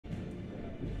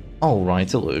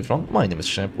Alright, hello everyone, my name is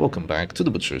Shep, welcome back to the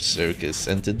Butcher's Circus,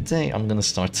 and today I'm gonna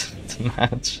start the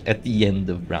match at the end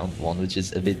of round 1, which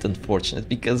is a bit unfortunate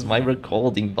because my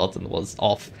recording button was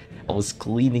off. I was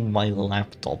cleaning my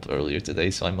laptop earlier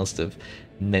today, so I must have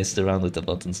messed around with the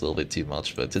buttons a little bit too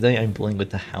much, but today I'm playing with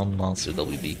the HOUNDMASTER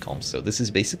WB comp, so this is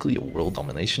basically a world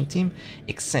domination team,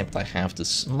 except I have the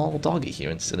small doggy here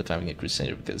instead of having a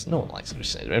Crusader, because no one likes a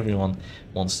Crusader. Everyone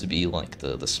wants to be like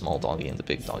the small doggy and the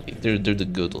big doggy. They're the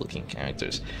good looking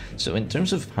characters. So in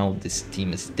terms of how this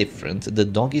team is different, the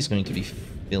doggy is going to be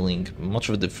filling much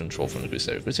of a different role from the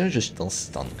Crusader. Crusader just does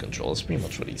stun control, that's pretty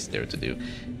much what he's there to do.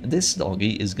 This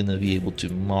doggy is going to be able to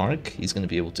mark, he's going to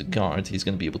be able to guard, he's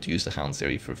going to be able to use the Hound's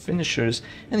area for finishers,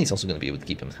 and he's also going to be able to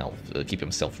keep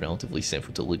himself relatively safe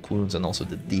with the lick wounds and also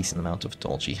the decent amount of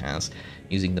dodge he has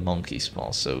using the monkey's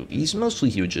paw. So he's mostly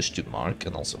here just to mark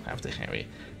and also have the harry.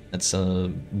 That's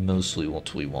mostly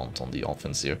what we want on the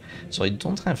offense here. So I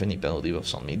don't have any battle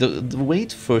debuffs on me. The way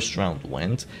the first round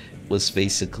went was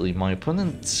basically my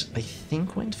opponent, I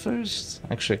think, went first.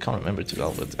 Actually, I can't remember too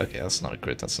well, but okay, that's not a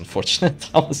crit, that's unfortunate.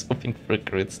 I was hoping for a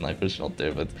crit sniper shot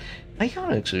there, but I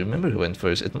can't actually remember who went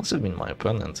first. It must have been my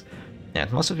opponent. Yeah,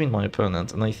 it must have been my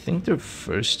opponent, and I think their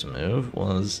first move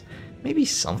was maybe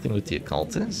something with the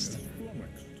occultist.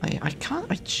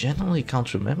 I genuinely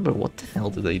can't remember. What the hell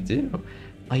did they do?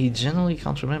 I genuinely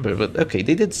can't remember, but okay,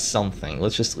 they did something.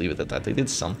 Let's just leave it at that. They did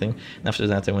something, and after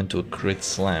that I went to a crit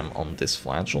slam on this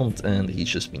flagellant, and he's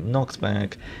just been knocked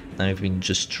back. And I've been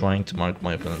just trying to mark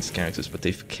my opponent's characters, but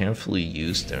they've carefully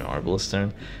used their Arbalest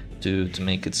turn to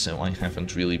make it so I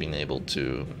haven't really been able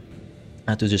to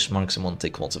just mark someone,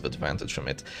 take lots of advantage from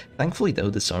it. Thankfully though,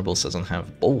 this Arbalest doesn't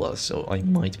have Bola, so I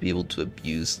might be able to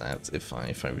abuse that if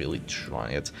I really try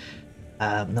it.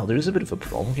 Now, there is a bit of a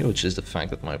problem here, which is the fact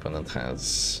that my opponent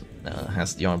has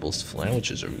the Arbalest Flare,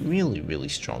 which is a really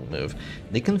strong move.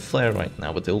 They can flare right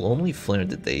now, but they'll only flare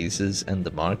the Dazes and the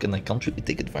Mark, and I can't really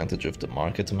take advantage of the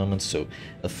Mark at the moment, so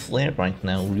a flare right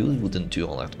now really wouldn't do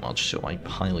all that much, so I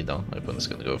highly doubt my opponent's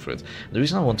gonna go for it. The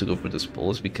reason I want to go for this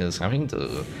pull is because having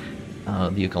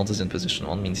the occultist in position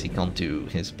 1 means he can't do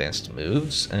his best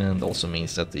moves, and also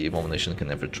means that the Abomination can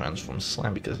never transform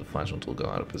Slam because the Flashpoint will go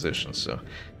out of position, so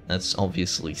that's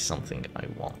obviously something I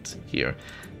want here.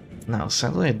 Now,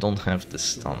 sadly I don't have the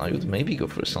stun. I would maybe go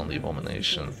for a stun the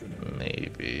Abomination.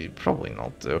 Maybe. Probably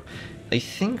not though. I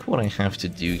think what I have to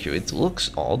do here, it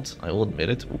looks odd, I will admit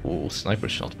it. Ooh, sniper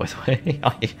shot by the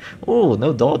way. Oh,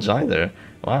 no dodge either.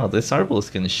 Wow, this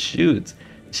Arbalest can shoot.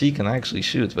 She can actually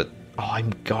shoot, but oh,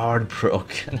 I'm guard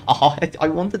broken. Oh, I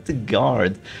wanted to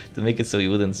guard to make it so he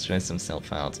wouldn't stress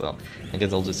himself out. Well, I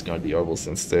guess I'll just guard the Arbalest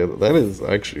instead. That is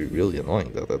actually really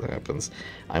annoying that that happens.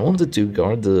 I wanted to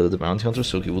guard the Bounty Hunter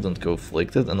so he wouldn't go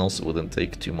afflicted and also wouldn't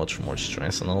take too much more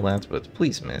stress and all that, but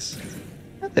please miss.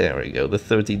 There we go, the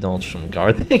 30 dodge from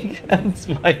guarding, and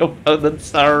my opponent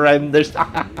surrenders.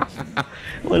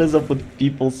 What is up with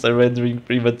people surrendering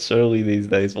prematurely these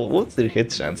days? Well, what's their hit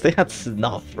chance? They had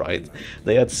Snuff, right?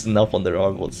 They had Snuff on their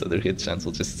Arbalest, so their hit chance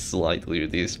will just slightly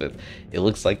reduce, but it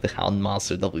looks like the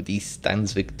HOUNDMASTER WD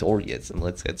stands victorious, and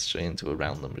let's get straight into a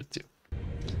round number 2.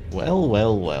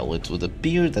 Well, it would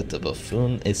appear that the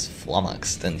buffoon is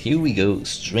flummoxed, and here we go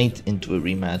straight into a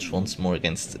rematch once more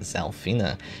against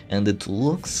Xalfina, and it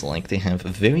looks like they have a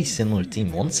very similar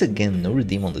team. Once again, no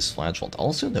redeem on this flagellant,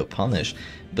 also no punish,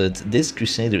 but this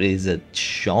Crusader is a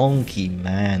chonky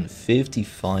man.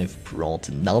 55 prot,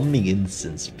 numbing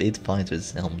instance,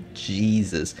 Pitfighter's Helm,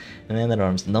 Jesus,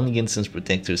 Man-at-Arms, numbing instance,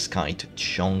 Protector's Kite,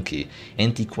 chonky,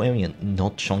 Antiquarian,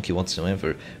 not chonky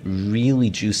whatsoever, really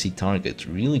juicy target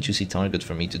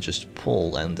for me to just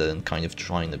pull and then kind of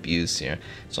try and abuse here.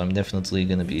 So I'm definitely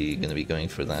gonna be going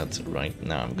for that right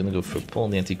now. I'm gonna go for pull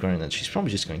the Antiquarian, and she's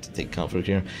probably just going to take cover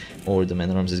here, or the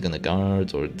Man-at-Arms is gonna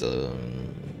guard, or the...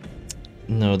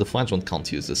 No, the Flagellant can't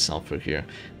use the Sulfur here.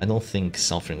 I don't think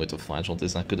Suffering with the Flagellant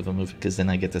is that good of a move, because then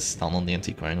I get a stun on the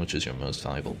Antiquarian, which is your most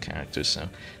valuable character, so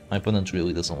my opponent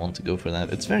really doesn't want to go for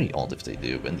that. It's very odd if they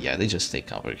do, and yeah, they just take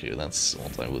cover here. That's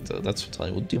what I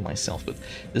would do myself, but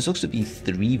this looks to be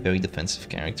 3 very defensive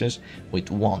characters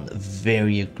with 1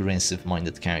 very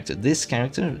aggressive-minded character. This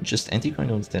character, just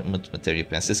Antiquarian with Materia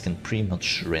Passes, can pretty much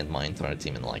shred my entire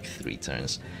team in like 3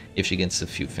 turns. If she gets a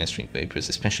few Festering Vapors,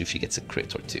 especially if she gets a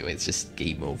crit or 2, it's just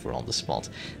game over on the spot.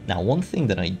 Now, one thing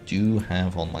that I do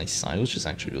have on my side, which is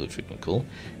actually really freaking cool,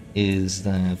 is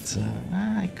that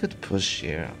I could push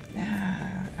here.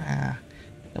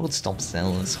 That I would stop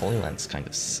Zealous. Holy Lance kind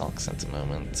of sucks at the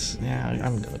moment. Yeah,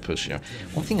 I'm gonna push here.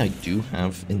 One thing I do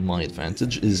have in my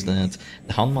advantage is that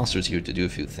the Houndmaster is here to do a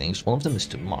few things. One of them is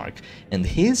to mark, and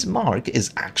his mark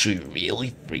is actually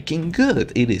really freaking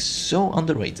good. It is so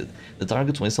underrated. The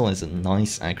target whistle has a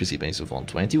nice accuracy base of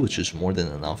 120, which is more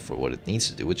than enough for what it needs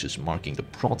to do, which is marking the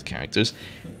prod characters,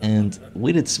 and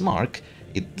with its mark,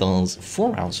 it does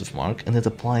 4 rounds of mark, and it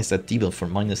applies that debuff for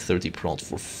minus 30 prod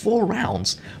for 4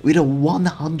 rounds with a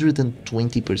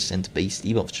 120% base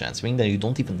debuff chance, meaning that you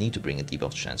don't even need to bring a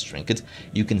debuff chance trinket.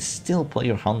 You can still play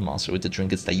your Houndmaster with the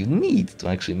trinkets that you need to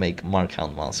actually make Mark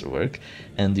Houndmaster work,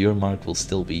 and your mark will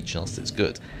still be just as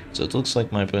good. So it looks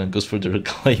like my opponent goes for the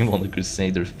reclaim on the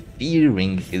Crusader,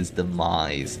 fearing his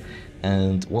demise.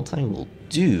 And what I will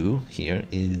do here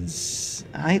is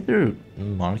either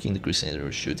marking the Crusader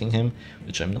or shooting him,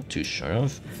 which I'm not too sure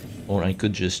of, or I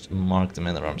could just mark the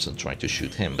Man-at-Arms and try to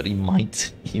shoot him, but he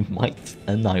might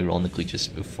unironically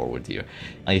just move forward here.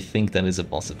 I think that is a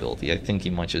possibility. I think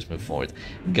he might just move forward.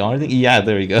 Guarding, yeah,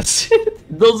 there he goes.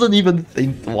 Doesn't even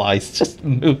think twice, just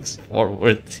moves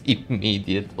forward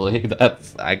immediately.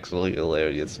 That's actually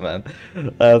hilarious, man.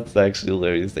 That's actually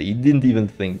hilarious that he didn't even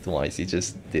think twice, he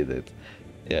just did it.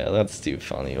 Yeah, that's too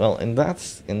funny. Well, in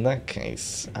that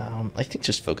case, I think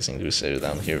just focusing the Crusader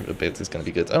down here a bit is going to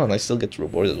be good. Oh, and I still get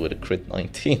rewarded with a crit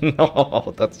 19.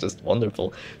 Oh, that's just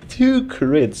wonderful. 2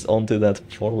 crits onto that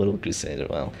poor little Crusader.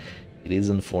 Well, it is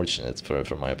unfortunate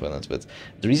for my opponent, but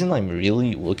the reason I'm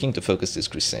really looking to focus this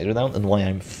Crusader down and why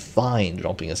I'm fine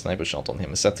dropping a sniper shot on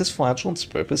him is that this Flagellant's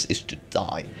purpose is to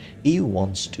die. He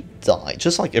wants to die,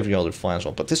 just like every other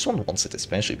Flagellant, but this one wants it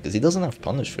especially because he doesn't have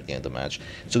punish for the end of the match,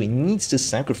 so he needs to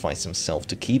sacrifice himself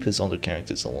to keep his other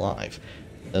characters alive.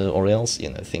 Or else,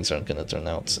 you know, things aren't going to turn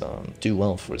out too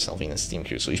well for Xalfina's team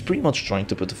here. So he's pretty much trying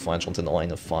to put the Flagellant in the line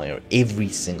of fire every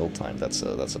single time. That's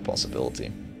a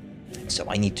possibility. So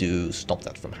I need to stop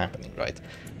that from happening, right?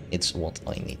 It's what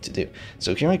I need to do.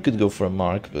 So here I could go for a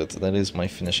mark, but that is my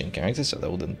finishing character, so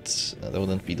that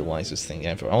wouldn't be the wisest thing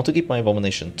ever. I want to keep my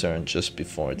Abomination turn just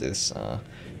before this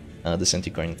the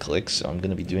Centigrade clicks, so I'm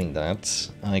gonna be doing that.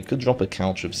 I could drop a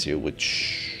Caltrops here,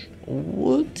 which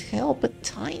would help a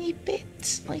tiny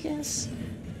bit, I guess.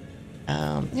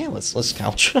 Yeah, let's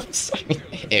Caltrops. I mean,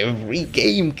 every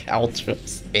game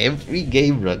Caltrops. Every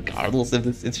game, regardless of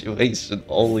the situation,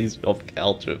 always drop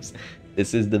Caltrops.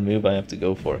 This is the move I have to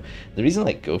go for. The reason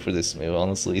I go for this move,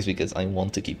 honestly, is because I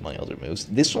want to keep my other moves.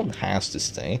 This one has to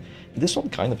stay. This one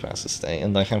kind of has to stay,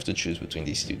 and I have to choose between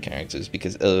these 2 characters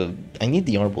because I need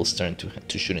the Arbel's turn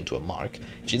to shoot into a mark.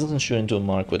 If she doesn't shoot into a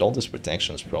mark, with all this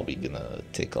protection, it's probably gonna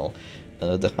tickle.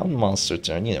 The Houndmaster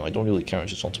turn, you know, I don't really care, I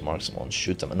just want to mark someone and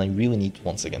shoot them, and I really need,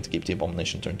 once again, to keep the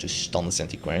Abomination turn to stun the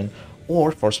Centigrade,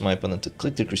 or force my opponent to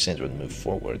click the Crusader and move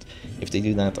forward. If they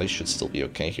do that, I should still be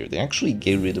okay here. They actually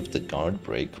get rid of the guard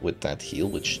break with that heal,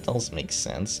 which does make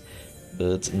sense,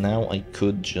 but now I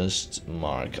could just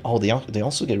mark. Oh, they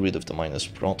also get rid of the minus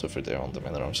prot over there on the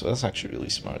Man-at-Arms, so that's actually really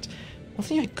smart. One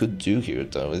thing I could do here,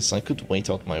 though, is I could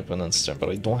wait out my opponent's turn, but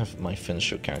I don't have my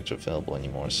finisher character available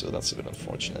anymore, so that's a bit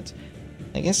unfortunate.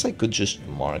 I guess I could just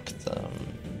mark the...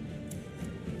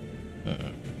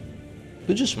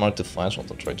 Could just mark the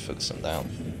Flagellant and try to focus him down.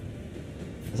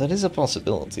 That is a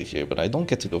possibility here, but I don't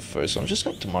get to go first, so I'm just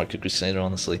going to mark a Crusader,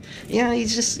 honestly. Yeah,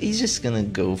 he's just gonna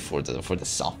go for the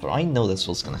Suffer. I know that's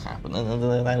what's gonna happen,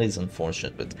 and that is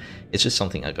unfortunate, but it's just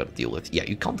something I gotta deal with. Yeah,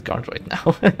 you can't guard right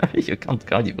now. You can't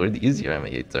guard, you've already used your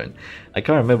MA turn. I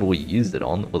can't remember what you used it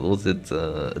on. What was it,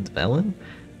 Dwellin?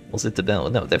 Was it the bell?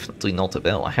 No, definitely not a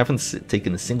bell. I haven't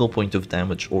taken a single point of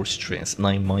damage or stress, and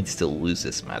I might still lose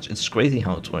this match. It's crazy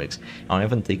how it works. I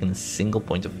haven't taken a single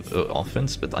point of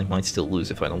offense, but I might still lose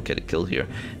if I don't get a kill here,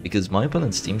 because my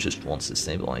opponent's team just wants to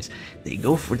stabilize. They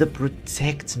go for the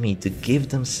Protect Me to give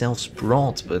themselves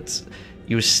prod, but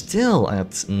you're still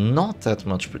at not that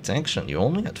much protection. You're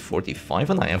only at 45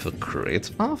 and I have a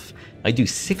crit buff. I do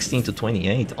 16 to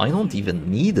 28. I don't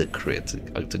even need a crit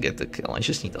to get the kill. I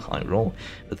just need a high roll.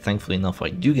 But thankfully enough, I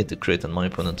do get the crit, and my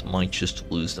opponent might just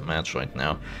lose the match right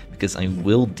now, because I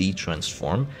will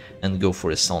de-transform and go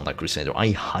for a Sonda Crusader. I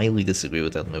highly disagree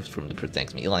with that move from the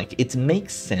Protect Me. Like, it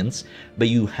makes sense, but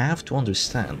you have to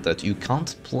understand that you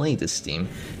can't play this team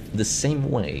the same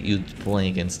way you'd play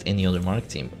against any other Mark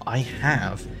team. I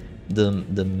have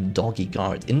the Doggy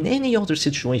guard. In any other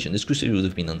situation, this Crusader would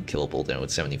have been unkillable there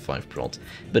with 75 prot,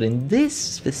 but in this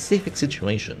specific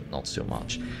situation, not so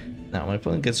much. Now my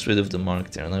opponent gets rid of the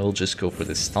mark there, and I will just go for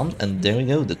the stun, and there we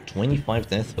go, the 25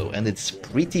 death blow, and it's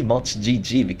pretty much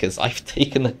GG because I've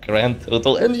taken a grand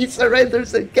total, and he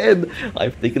surrenders again!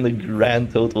 I've taken a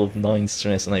grand total of 9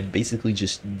 stress, and I basically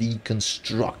just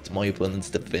deconstruct my opponent's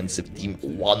defensive team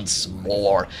once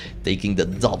more, taking the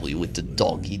W with the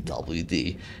Doggy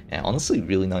WD. Yeah, honestly,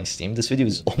 really nice team. This video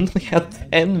is only at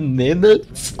 10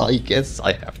 minutes. I guess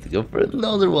I have to go for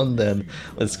another one then.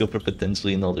 Let's go for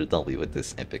potentially another W with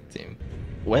this epic team.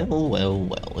 Well,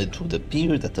 it would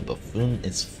appear that the buffoon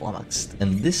is flummoxed,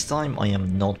 and this time I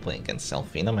am not playing against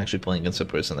Xalfina. I'm actually playing against a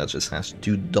person that just has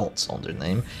 2 dots on their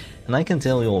name, and I can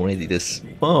tell you already this...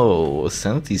 Whoa,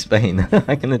 Sanity's Bane.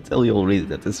 I can tell you already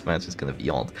that this match is gonna be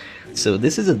odd. So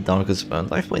this is a Darkest Band.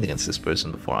 I've played against this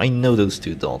person before. I know those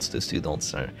 2 dots. Those 2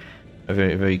 dots are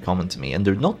very, very common to me, and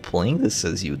they're not playing this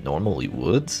as you normally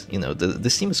would. You know,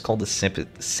 this team is called the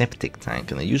Septic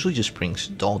Tank, and it usually just brings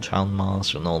Dodge,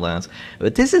 Houndmaster and all that,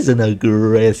 but this is an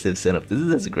aggressive setup. This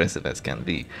is as aggressive as can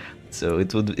be. So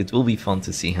it will be fun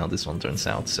to see how this one turns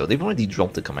out. So they've already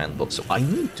dropped the command book, so I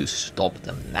need to stop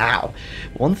them now.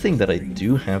 One thing that I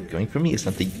do have going for me is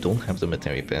that they don't have the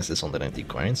Materia passes on that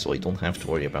Antiquarian, so I don't have to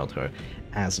worry about her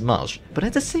as much. But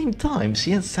at the same time,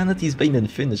 she has Sanity's Bane and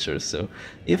Finisher, so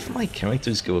if my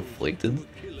characters go afflicted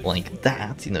like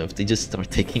that, you know, if they just start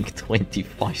taking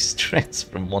 25 stress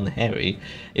from one Harry,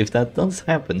 if that does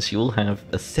happen, she will have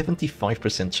a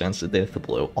 75% chance to death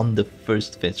blow on the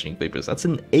first fetching papers. That's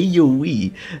an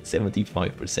AoE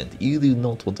 75%. You do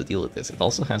not want to deal with this. It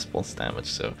also has pulse damage,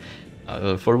 so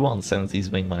for one, Sanity's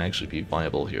Bane might actually be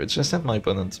viable here. It's just that my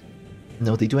opponent...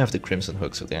 No, they do have the Crimson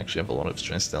Hook, so they actually have a lot of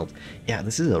stress dealt. Yeah,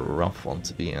 this is a rough one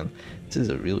to be in. This is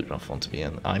a really rough one to be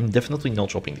in. I'm definitely not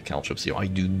dropping the Caltrops here. I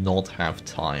do not have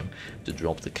time to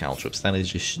drop the Caltrops. That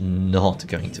is just not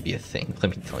going to be a thing,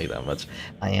 let me tell you that much.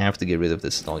 I have to get rid of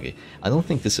this Doggy. I don't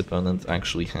think this opponent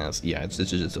actually has... Yeah, it's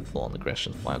just a full-on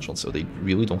aggression flagell, so they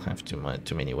really don't have too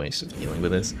many ways of dealing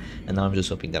with this. And now I'm just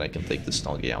hoping that I can take this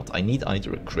Doggy out. I need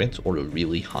either a crit or a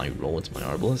really high roll with my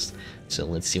Arbalist. So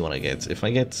let's see what I get. If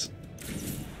I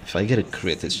get a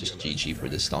crit, it's just GG for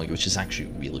this Doggy, which is actually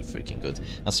really freaking good.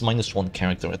 That's -1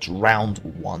 character at round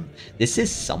 1. This is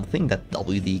something that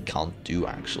WD can't do,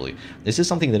 actually. This is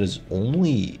something that is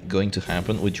only going to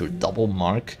happen with your double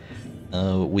mark,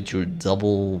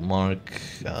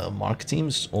 mark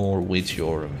teams, or with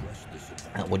your...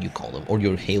 what do you call them, or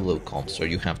your Halo comps, where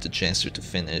you have the Jester to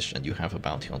finish and you have a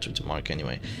Bounty Hunter to mark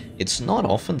anyway. It's not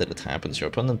often that it happens. Your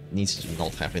opponent needs to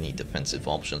not have any defensive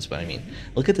options, but I mean,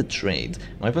 look at the trade.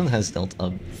 My opponent has dealt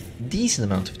a decent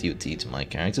amount of DOT to my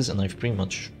characters, and I've pretty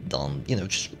much done, you know,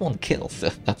 just 1 kill, so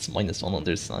that's -1 on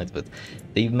their side, but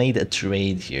they made a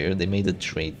trade here, they made a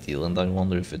trade deal, and I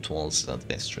wonder if it was the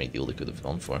best trade deal they could have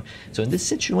gone for. So in this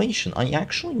situation, I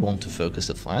actually want to focus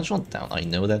the flagell down. I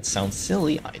know that sounds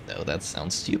silly, I know that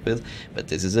sounds stupid, but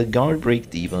this is a guard break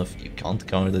debuff. You can't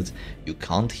guard it, you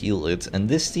can't heal it, and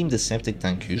this team, the Septic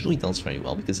Tank, usually does very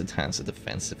well because it has a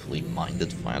defensively minded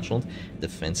flagell,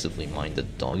 defensively minded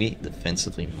Doggy,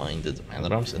 defensively minded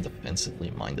Man-at-Arms, and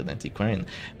defensively minded Antiquarian.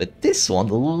 But this one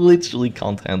literally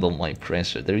can't handle my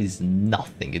pressure. There is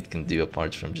nothing it can do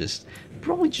apart from just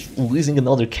probably just losing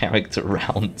another character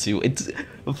round 2. It's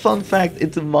a fun fact,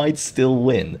 it might still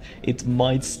win. It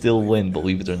might still win,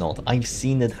 believe it or not. I've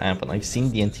seen it happen. I've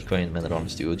seen the Antiquarian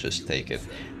Man-at-Arms duo just take it.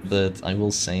 But I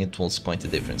will say it was quite a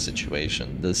different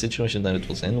situation. The situation that it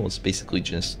was in was basically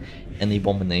just an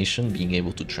Abomination being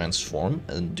able to transform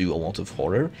and do a lot of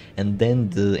horror, and then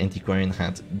the Antiquarian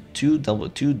had two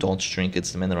dodge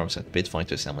trinkets. The Man-at-Arms had Pit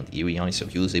Fighter, Helm, and Eerie Eye, so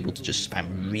he was able to just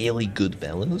spam really good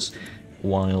bellows,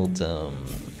 while the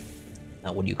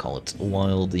what do you call it?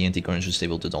 While the Antiquarian is just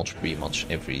able to dodge pretty much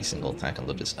every single attack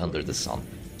under the sun.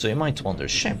 So you might wonder,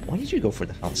 Shemp, why did you go for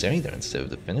the Hound's there instead of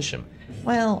the finish him?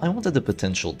 Well, I wanted the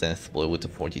potential death blow with the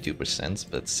 42%,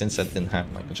 but since that didn't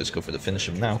happen, I can just go for the finish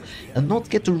him now and not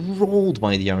get rolled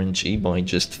by the RNG by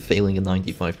just failing a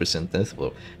 95% death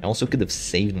blow. I also could have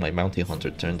saved my Bounty Hunter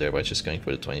turn there by just going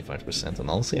for the 25%, and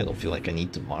honestly, I don't feel like I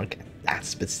need to mark at that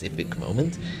specific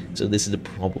moment, so this is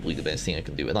probably the best thing I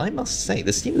can do. And I must say,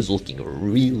 this team is looking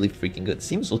really freaking good. This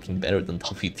team is looking better than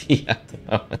WT at the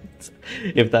moment,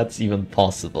 if that's even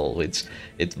possible, which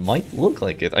it might look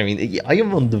like it. I mean, I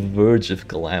am on the verge of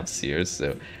collapse here,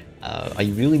 so I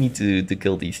really need to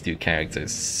kill these 2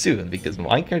 characters soon, because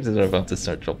my characters are about to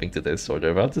start dropping to this, or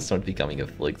they're about to start becoming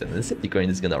afflicted, and this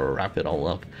Antiquarian is gonna wrap it all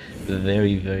up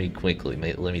very, very quickly,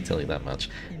 let me tell you that much.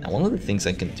 Now, one of the things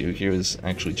I can do here is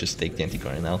actually just take the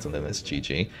Antiquarian out, and then it's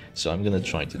GG, so I'm gonna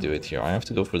try to do it here. I have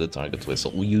to go for the target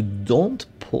whistle. You don't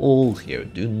pull here,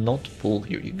 do not pull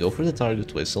here. You go for the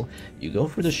target whistle, you go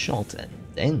for the shot, and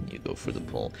then you go for the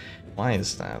pull. Why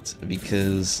is that?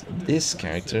 Because this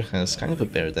character has kind of a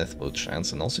better death blow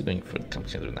chance, and also going for the come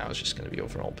hither now is just going to be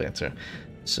overall better.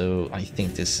 So I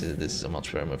think this is a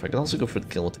much better move. I can also go for the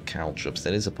kill with the caltrops.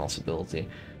 That is a possibility.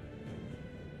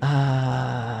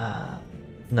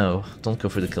 No, don't go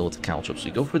for the kill with the caltrops.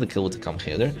 You go for the kill with the come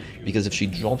hither, because if she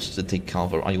drops to take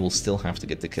cover, I will still have to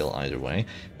get the kill either way.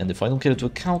 And if I don't get it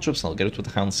with caltrops, I'll get it with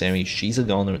the HOUNDMASTER. She's a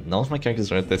goner. None of my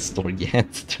characters are at that store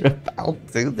yet.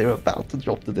 They're about to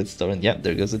drop to that store, and yeah,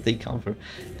 there goes the take cover,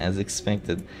 as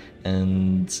expected.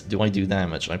 And do I do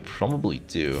damage? I probably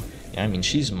do. Yeah, I mean,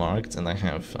 she's marked, and I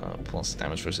have plus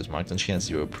damage versus marked, and she has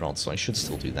 0 prot, so I should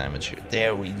still do damage here.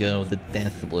 There we go, the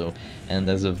death blow. And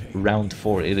as of round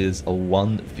 4, it is a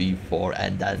 1v4,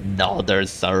 and another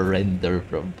surrender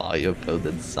from my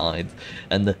opponent's side.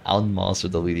 And the HOUNDMASTER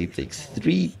WD takes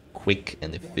 3 quick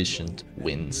and efficient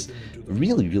wins.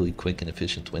 Really quick and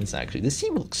efficient wins, actually. This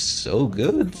team looks so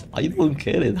good. I don't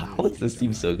get it. How is this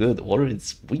team so good? What are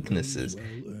its weaknesses?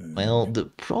 Well,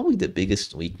 probably the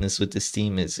biggest weakness with this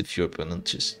team is if your opponent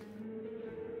just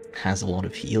has a lot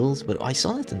of heals, but I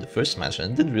saw it in the first match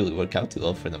and it didn't really work out too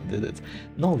well for them, did it?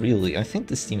 Not really. I think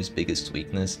this team's biggest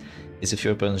weakness is if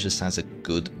your opponent just has a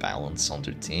good balance on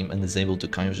their team and is able to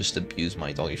kind of just abuse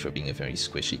my Doggy for being a very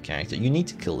squishy character. You need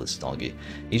to kill this Doggy.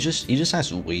 He just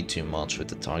has way too much with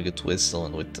the target whistle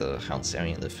and with the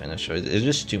HOUNDMASTER and the finisher. There's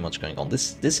just too much going on.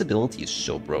 This ability is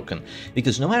so broken,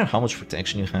 because no matter how much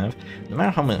protection you have, no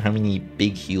matter how many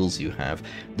big heals you have,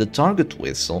 the target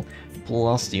whistle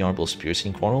plus the Arbos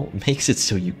Piercing Quarrel makes it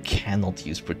so you cannot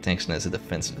use protection as a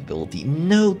defensive ability.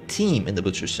 No team in the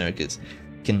Butcher Circus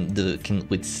can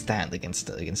withstand against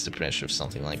the pressure of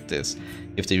something like this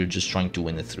if they're just trying to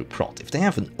win it through prot. If they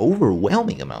have an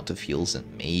overwhelming amount of heals, then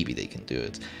maybe they can do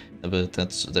it. But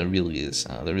that really is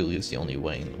the only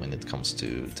way when it comes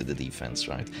to the defense,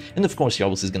 right? And of course,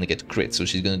 Yarbos is gonna get crit, so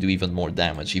she's gonna do even more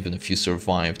damage, even if you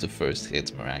survive the first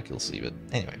hit miraculously. But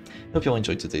anyway, hope y'all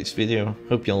enjoyed today's video.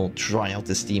 Hope y'all try out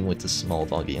this team with the small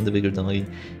Doggy and the bigger Doggy.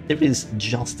 There is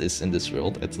justice in this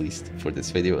world, at least for this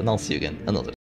video, and I'll see you again another